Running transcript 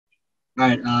All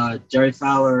right, Jerry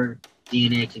Fowler,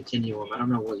 DNA Continuum. I don't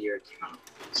know what year it came out.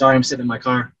 Sorry, I'm sitting in my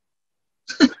car.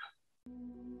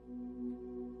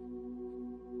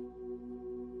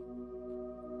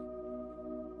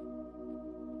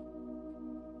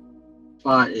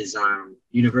 Spot is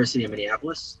University of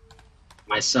Minneapolis.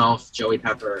 Myself, Joey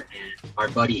Pepper, and our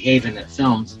buddy Haven that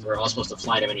filmed were all supposed to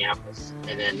fly to Minneapolis.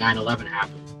 And then 9/11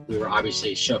 happened. We were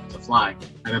obviously shook to fly.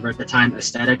 I remember at the time,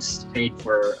 Aesthetics paid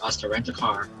for us to rent a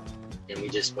car, and we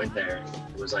just went there.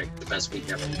 It was like the best week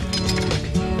ever. I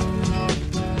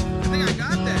think I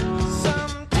got that.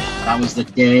 That was the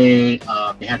day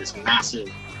they had this massive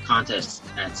contest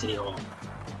at City Hall.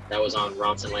 That was on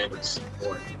Ronson Lambert's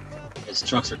board. His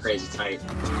trucks are crazy tight.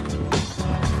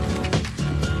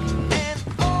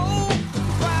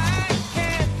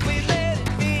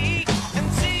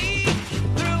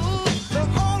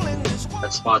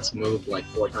 That spot's moved like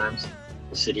 4 times.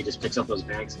 The city just picks up those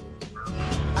bags.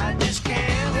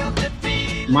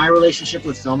 My relationship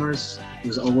with filmers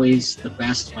was always the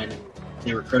best when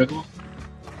they were critical.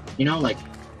 You know, like,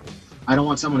 I don't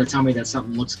want someone to tell me that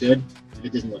something looks good if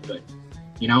it doesn't look good,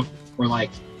 you know? Or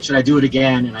like, should I do it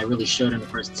again? And I really should, and the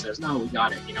person says, no, we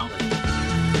got it, you know? Like,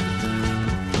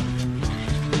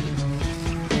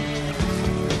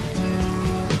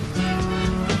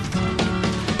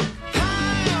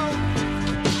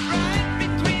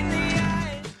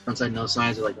 Frontside No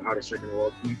Sides are like the hardest trick in the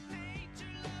world for me.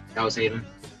 That was Haven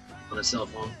on a cell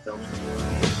phone filming.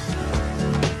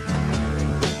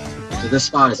 So this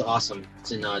spot is awesome.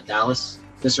 It's in Dallas.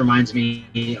 This reminds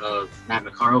me of Matt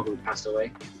McCarroll, who passed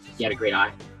away. He had a great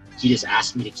eye. He just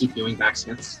asked me to keep doing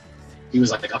backsmiths. He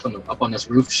was like up on this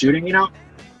roof shooting, you know,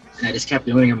 and I just kept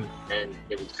doing them, and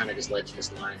it was kind of just led to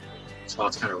this line. The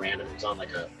spot's kind of random. It was on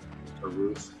like a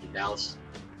roof in Dallas,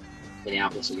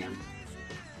 Minneapolis again.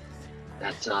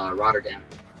 That's Rotterdam.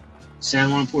 San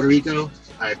Juan, Puerto Rico.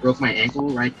 I broke my ankle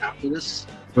right after this.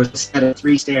 There was a set of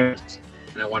 3 stairs,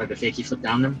 and I wanted to fakie flip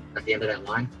down them at the end of that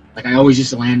line. Like, I always used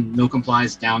to land no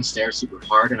complies downstairs super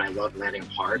hard, and I love landing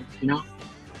hard, you know?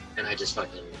 And I just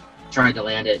fucking tried to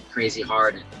land it crazy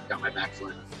hard and got my back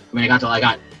foot. I mean, I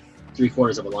got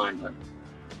 3/4 of a line, but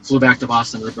flew back to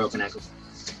Boston with a broken ankle.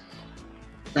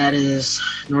 That is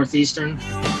Northeastern.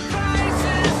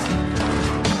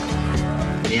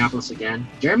 Minneapolis again.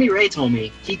 Jeremy Ray told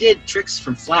me he did tricks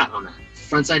from flat on that.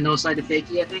 Frontside, no side to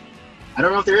fakie, I think. I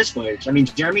don't know if there is footage. I mean,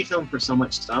 Jeremy filmed for so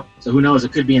much stuff, so who knows?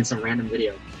 It could be in some random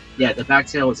video. Yeah, the back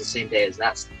tail was the same day as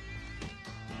that stuff.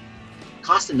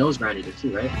 Costa nose grinded it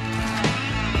too, right?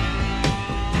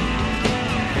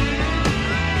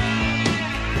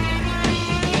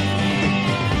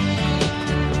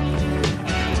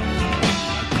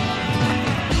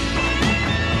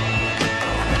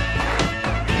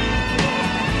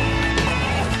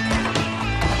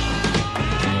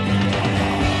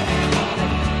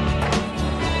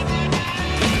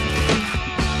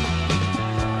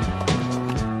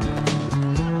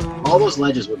 All those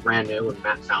ledges were brand new when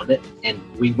Matt found it, and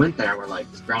we went there and we're like,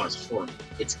 this ground is horrible.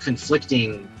 It's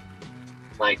conflicting,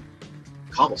 like,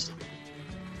 cobblestone.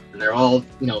 And they're all,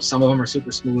 you know, some of them are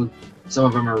super smooth, some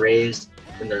of them are raised,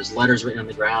 and there's letters written on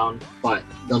the ground, but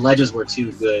the ledges were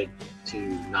too good to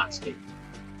not skate.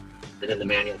 And then the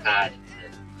manual pad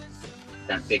and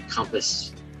that big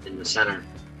compass in the center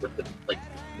with the, like,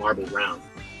 marble ground.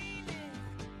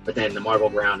 But then the marble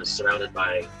ground is surrounded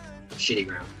by shitty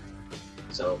ground.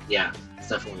 So yeah, it's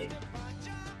definitely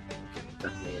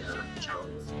a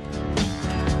challenge.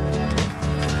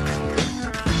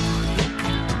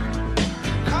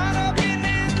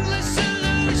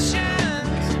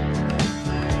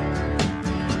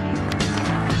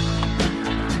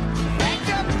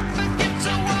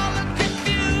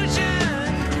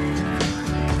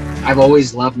 I've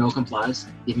always loved no complies,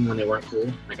 even when they weren't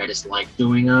cool. Like, I just liked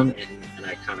doing them, and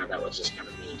I kind of, that was just kind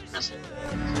of me messing with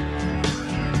it.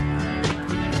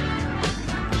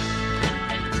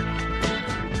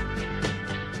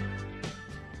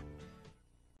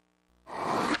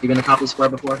 You been to Copley Square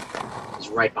before? It's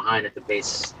right behind at the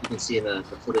base. You can see in the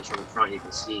footage from the front, you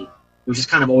can see. It was just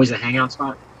kind of always a hangout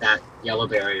spot. That yellow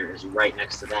barrier is right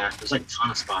next to that. There's like a ton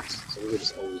of spots, so we would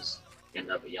just always end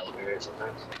up at yellow barrier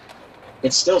sometimes.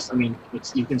 It's still, I mean,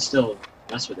 you can still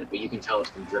mess with it, but you can tell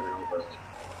it's been driven over.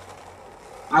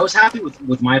 I was happy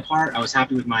with my part. I was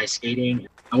happy with my skating.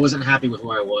 I wasn't happy with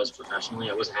where I was professionally.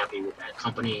 I wasn't happy with that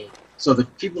company. So the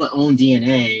people that own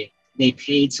DNA, they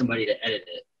paid somebody to edit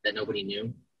it that nobody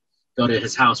knew. Go to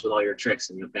his house with all your tricks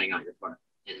and you'll bang out your part.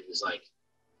 And it was like,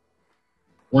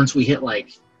 once we hit,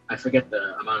 like, I forget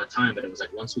the amount of time, but it was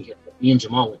like once we hit, me and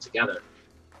Jamal went together.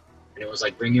 And it was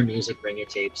like, bring your music, bring your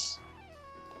tapes.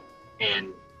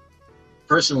 And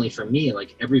personally for me,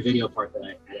 like every video part that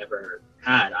I had ever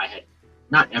had, I had,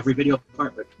 not every video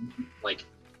part, but like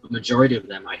a majority of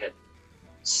them, I had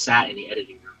sat in the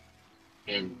editing room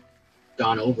and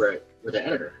gone over it with the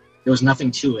editor. There was nothing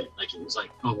to it. Like it was like,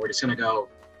 oh, we're just gonna go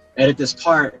edit this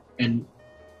part, and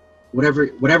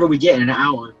whatever we get in an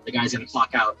hour, the guy's gonna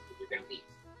clock out and you're gonna leave.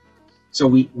 So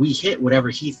we hit whatever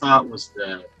he thought was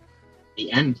the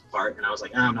end part, and I was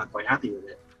like, I'm not quite happy with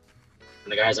it.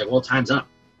 And the guy's like, well, time's up.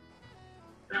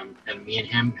 And me and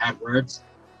him had words,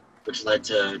 which led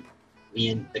to me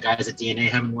and the guys at DNA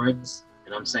having words.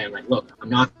 And I'm saying, like, look, I'm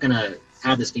not gonna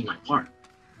have this be my part.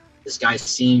 This guy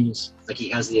seems like he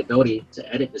has the ability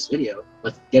to edit this video.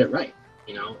 Let's get it right,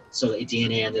 you know? So the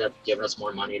DNA ended up giving us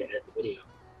more money to edit the video,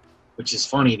 which is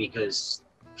funny because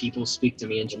people speak to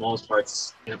me in Jamal's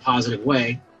parts in a positive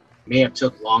way. It may have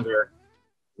took longer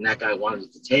than that guy wanted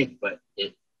it to take, but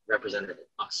it represented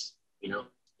us, you know?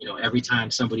 You know, every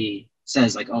time somebody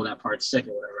says like, oh, that part's sick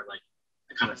or whatever, like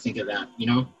I kind of think of that, you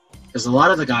know? Because a lot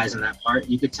of the guys in that part,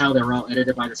 you could tell they were all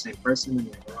edited by the same person,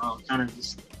 and they were all kind of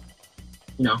just,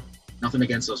 you know, nothing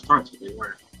against those parts, but they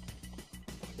weren't.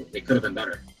 They could have been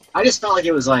better. I just felt like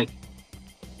it was like,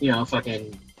 you know,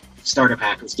 fucking starter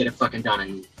pack. Let's get it fucking done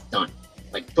and done.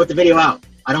 Like, put the video out.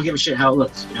 I don't give a shit how it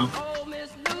looks, you know?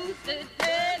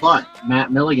 But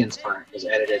Matt Milligan's part was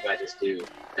edited by this dude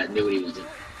that knew what he was doing.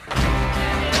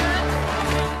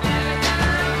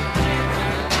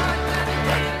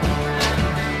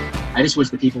 I just wish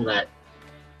the people that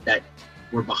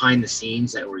were behind the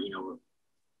scenes, that were, you know,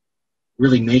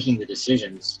 really making the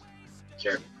decisions,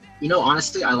 cared. You know,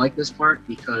 honestly, I like this part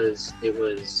because it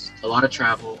was a lot of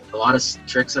travel, a lot of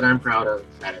tricks that I'm proud of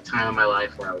at a time in my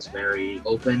life where I was very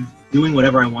open, doing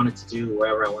whatever I wanted to do,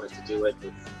 wherever I wanted to do it,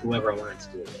 with whoever I wanted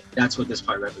to do it with. That's what this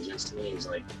part represents to me, is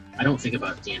like, I don't think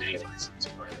about DNA license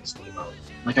part. I just think about,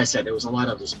 like I said, there was a lot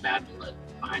of just bad blood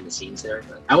behind the scenes there.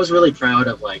 But I was really proud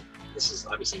of, like, this is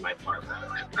obviously my part,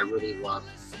 but I really love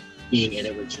being in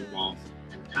it with Jamal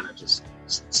and kind of just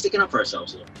sticking up for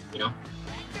ourselves, you know?